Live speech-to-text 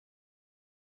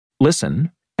Listen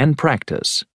and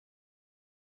practice.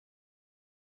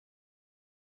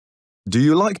 Do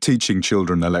you like teaching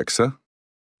children, Alexa?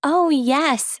 Oh,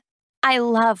 yes. I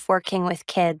love working with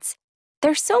kids.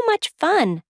 They're so much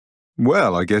fun.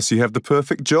 Well, I guess you have the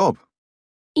perfect job.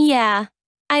 Yeah,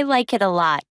 I like it a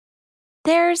lot.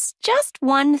 There's just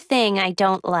one thing I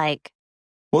don't like.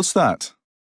 What's that?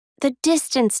 The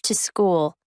distance to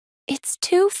school. It's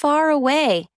too far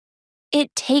away.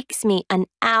 It takes me an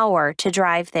hour to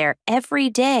drive there every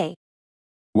day.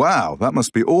 Wow, that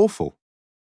must be awful.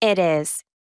 It is.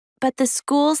 But the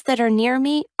schools that are near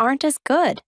me aren't as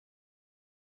good.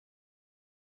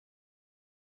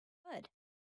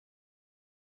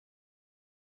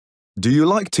 Do you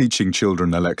like teaching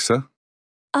children, Alexa?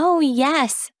 Oh,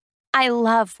 yes. I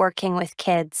love working with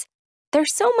kids. They're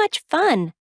so much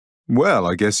fun. Well,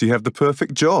 I guess you have the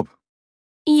perfect job.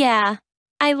 Yeah,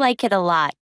 I like it a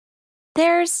lot.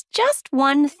 There's just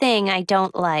one thing I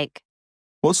don't like.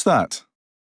 What's that?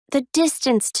 The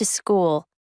distance to school.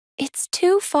 It's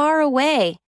too far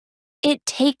away. It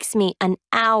takes me an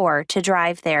hour to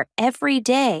drive there every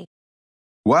day.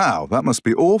 Wow, that must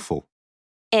be awful.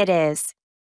 It is.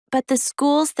 But the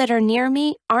schools that are near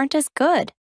me aren't as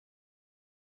good.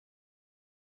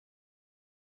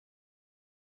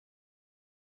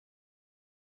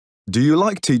 Do you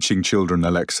like teaching children,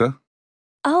 Alexa?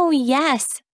 Oh,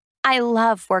 yes. I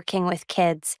love working with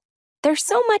kids. They're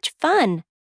so much fun.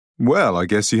 Well, I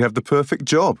guess you have the perfect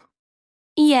job.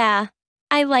 Yeah,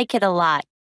 I like it a lot.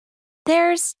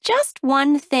 There's just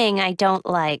one thing I don't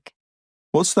like.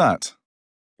 What's that?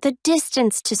 The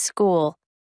distance to school.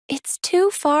 It's too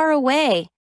far away.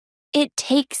 It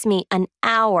takes me an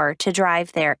hour to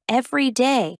drive there every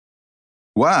day.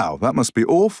 Wow, that must be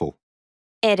awful.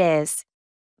 It is.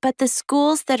 But the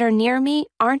schools that are near me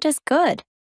aren't as good.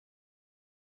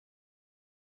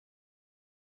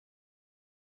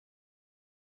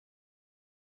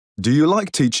 Do you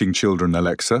like teaching children,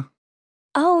 Alexa?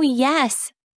 Oh,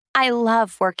 yes. I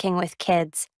love working with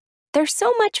kids. They're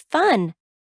so much fun.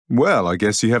 Well, I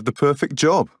guess you have the perfect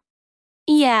job.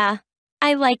 Yeah,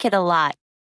 I like it a lot.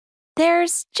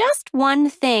 There's just one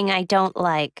thing I don't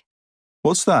like.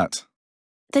 What's that?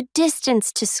 The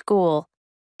distance to school.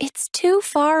 It's too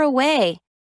far away.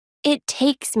 It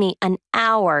takes me an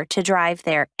hour to drive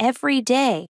there every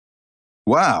day.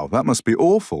 Wow, that must be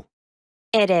awful.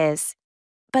 It is.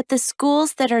 But the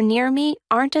schools that are near me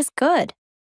aren't as good.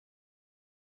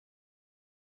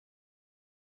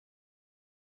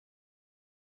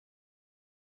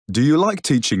 Do you like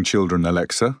teaching children,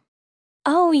 Alexa?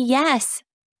 Oh, yes.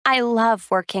 I love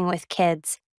working with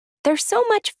kids. They're so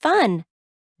much fun.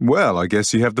 Well, I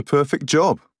guess you have the perfect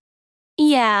job.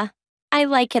 Yeah, I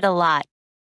like it a lot.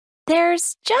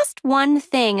 There's just one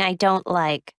thing I don't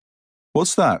like.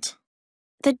 What's that?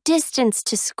 The distance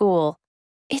to school.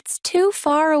 It's too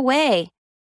far away.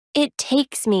 It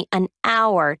takes me an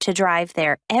hour to drive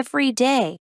there every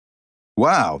day.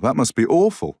 Wow, that must be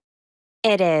awful.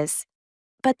 It is.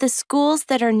 But the schools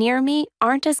that are near me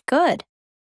aren't as good.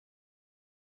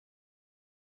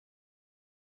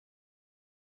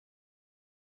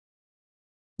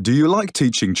 Do you like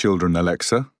teaching children,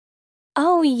 Alexa?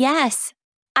 Oh, yes.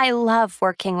 I love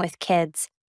working with kids.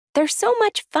 They're so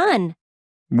much fun.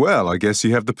 Well, I guess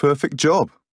you have the perfect job.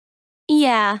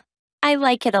 Yeah, I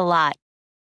like it a lot.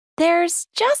 There's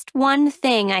just one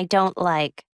thing I don't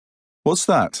like. What's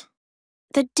that?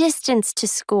 The distance to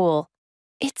school.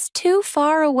 It's too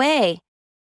far away.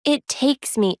 It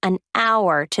takes me an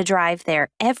hour to drive there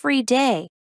every day.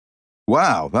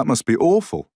 Wow, that must be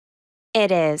awful.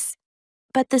 It is.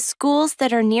 But the schools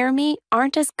that are near me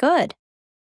aren't as good.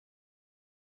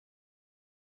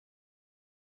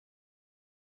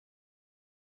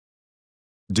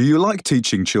 Do you like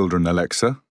teaching children,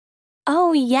 Alexa?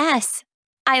 Oh, yes.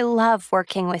 I love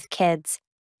working with kids.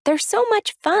 They're so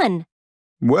much fun.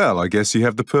 Well, I guess you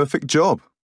have the perfect job.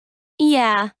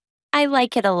 Yeah, I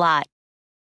like it a lot.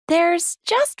 There's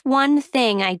just one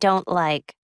thing I don't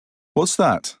like. What's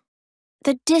that?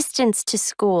 The distance to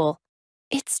school.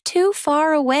 It's too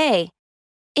far away.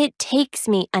 It takes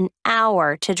me an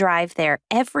hour to drive there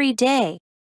every day.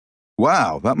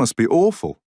 Wow, that must be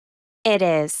awful. It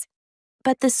is.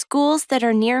 But the schools that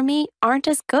are near me aren't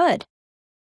as good.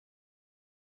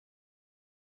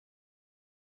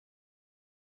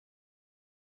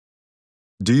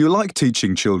 Do you like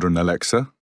teaching children,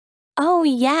 Alexa? Oh,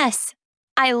 yes.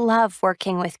 I love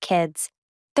working with kids.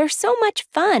 They're so much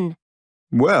fun.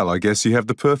 Well, I guess you have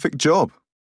the perfect job.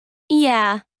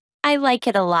 Yeah, I like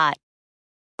it a lot.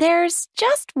 There's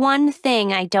just one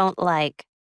thing I don't like.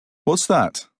 What's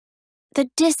that? The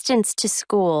distance to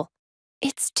school.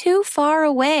 It's too far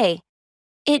away.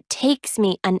 It takes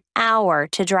me an hour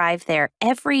to drive there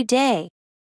every day.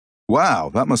 Wow,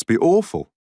 that must be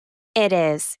awful. It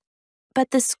is.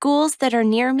 But the schools that are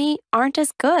near me aren't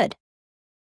as good.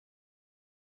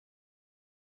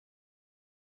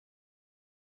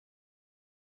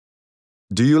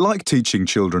 Do you like teaching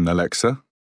children, Alexa?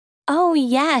 Oh,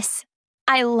 yes.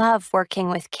 I love working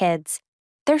with kids.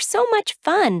 They're so much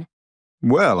fun.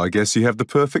 Well, I guess you have the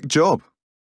perfect job.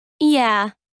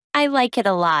 Yeah, I like it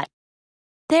a lot.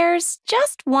 There's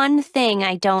just one thing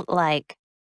I don't like.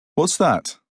 What's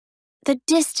that? The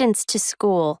distance to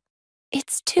school.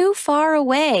 It's too far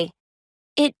away.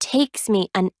 It takes me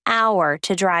an hour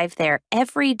to drive there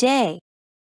every day.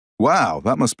 Wow,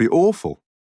 that must be awful.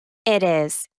 It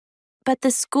is. But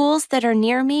the schools that are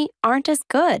near me aren't as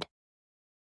good.